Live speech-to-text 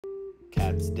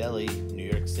Katz Deli, New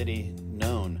York City,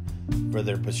 known for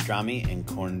their pastrami and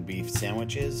corned beef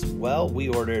sandwiches. Well, we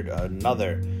ordered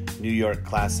another New York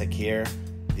classic here,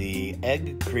 the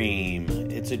egg cream.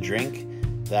 It's a drink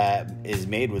that is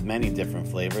made with many different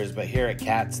flavors, but here at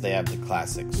Katz they have the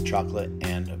classics, chocolate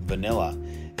and vanilla.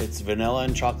 It's vanilla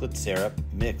and chocolate syrup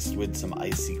mixed with some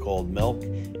icy cold milk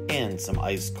and some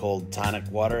ice cold tonic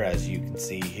water, as you can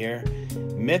see here,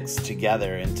 mixed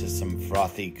together into some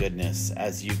frothy goodness.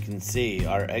 As you can see,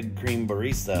 our egg cream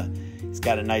barista, he's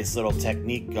got a nice little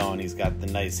technique going. He's got the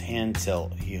nice hand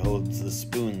tilt. He holds the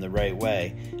spoon the right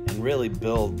way and really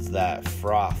builds that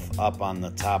froth up on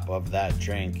the top of that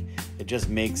drink. It just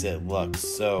makes it look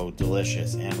so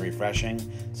delicious and refreshing.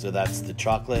 So that's the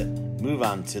chocolate. Move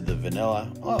on to the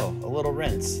vanilla. Oh, a little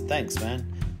rinse. Thanks, man.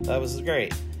 That was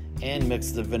great. And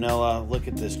mix the vanilla. Look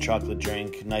at this chocolate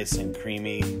drink. Nice and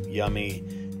creamy, yummy,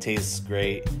 tastes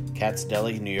great. Katz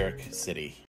Deli, New York City.